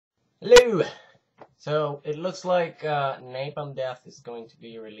Hello! So it looks like Napalm Death is going to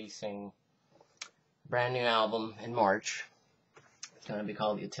be releasing a brand new album in March. It's going to be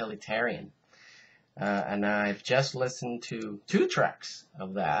called Utilitarian. And I've just listened to 2 tracks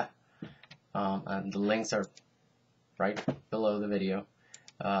of that. And the links are right below the video.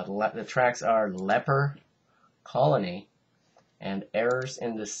 The tracks are Leper Colony and Errors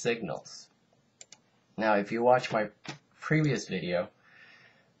in the Signals. Now, if you watch my previous video,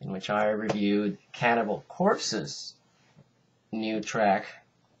 in which I reviewed Cannibal Corpse's new track,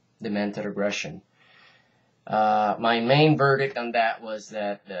 Demented Aggression. My main verdict on that was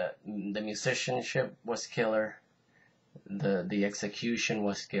that the musicianship was killer, the execution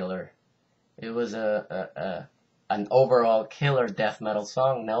was killer. It was an overall killer death metal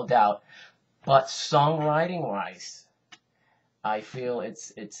song, no doubt. But songwriting-wise, I feel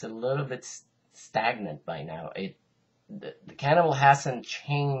it's a little bit stagnant by now. The Cannibal hasn't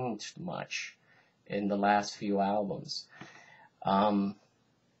changed much in the last few albums.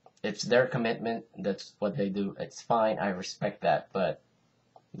 It's their commitment. That's what they do. It's fine. I respect that. But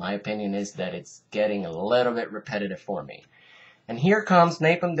my opinion is that it's getting a little bit repetitive for me. And here comes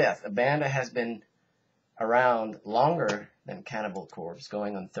Napalm Death, a band that has been around longer than Cannibal Corpse,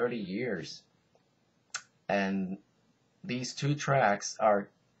 going on 30 years. And these 2 tracks are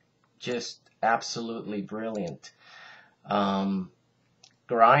just absolutely brilliant.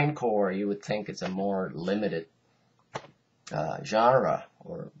 Grindcore, you would think it's a more limited genre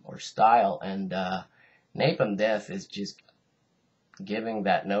or style, and Napalm Death is just giving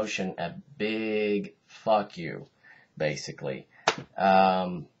that notion a big fuck you, basically.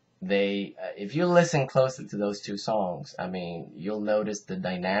 If you listen closely to those 2 songs, I mean, you'll notice the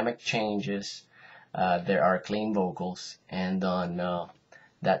dynamic changes. There are clean vocals, and on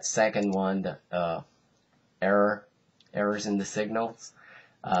that second one, the Errors in the Signals,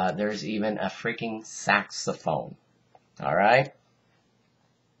 there's even a freaking saxophone. Alright?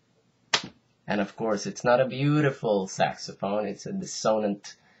 And of course, it's not a beautiful saxophone, it's a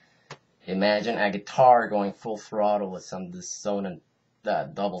dissonant. Imagine a guitar going full throttle with some dissonant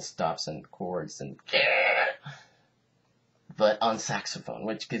double stops and chords, but on saxophone,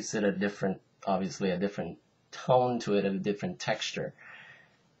 which gives it obviously a different tone to it, a different texture.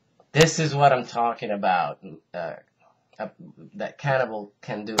 This is what I'm talking about. That Cannibal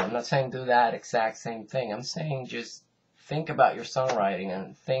can do. I'm not saying do that exact same thing. I'm saying just think about your songwriting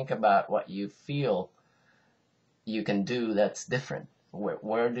and think about what you feel you can do that's different.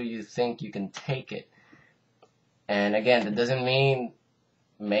 Where do you think you can take it? And again, that doesn't mean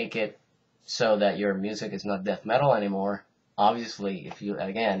make it so that your music is not death metal anymore. Obviously, if you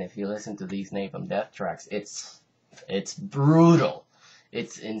listen to these Napalm Death tracks, it's brutal.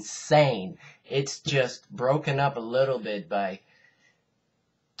 It's insane. It's just broken up a little bit by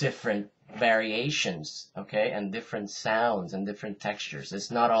different variations, okay, and different sounds and different textures. It's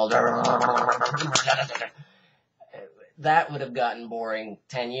not all that would have gotten boring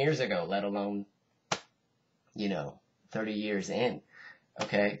 10 years ago, let alone 30 years in.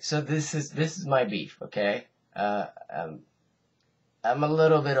 Okay, so this is my beef. Okay, I'm a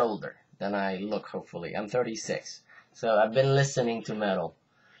little bit older than I look. Hopefully, I'm 36. So I've been listening to metal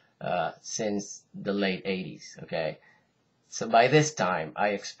since the late 80s, okay? So by this time, I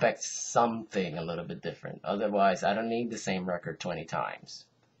expect something a little bit different. Otherwise, I don't need the same record 20 times,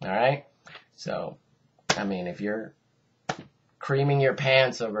 alright? So, I mean, if you're creaming your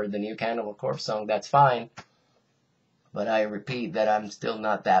pants over the new Cannibal Corpse song, that's fine. But I repeat that I'm still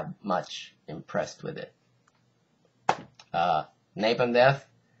not that much impressed with it. Napalm Death,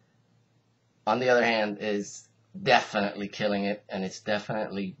 on the other hand, is definitely killing it, and it's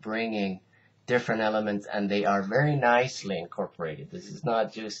definitely bringing different elements, and they are very nicely incorporated. This is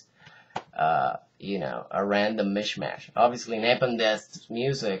not just a random mishmash. Obviously, Napalm Death's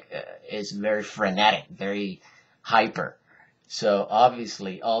music is very frenetic, very hyper. So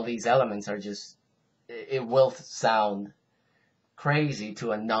obviously, all these elements are just, it will sound crazy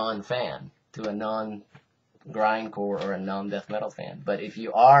to a non-fan, to a non-grindcore or a non-death metal fan. But if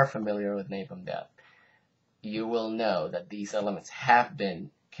you are familiar with Napalm Death, you will know that these elements have been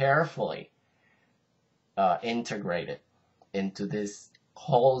carefully integrated into this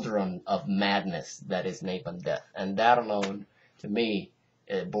cauldron of madness that is Napalm Death. And that alone, to me,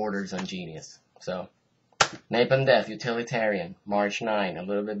 it borders on genius. So, Napalm Death, Utilitarian, March 9, a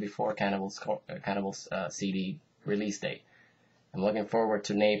little bit before Cannibal's CD release date. I'm looking forward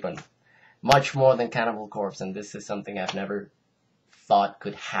to Napalm much more than Cannibal Corpse, and this is something I've never thought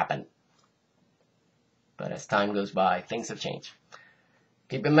could happen. But as time goes by, things have changed.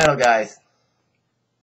 Keep it metal, guys.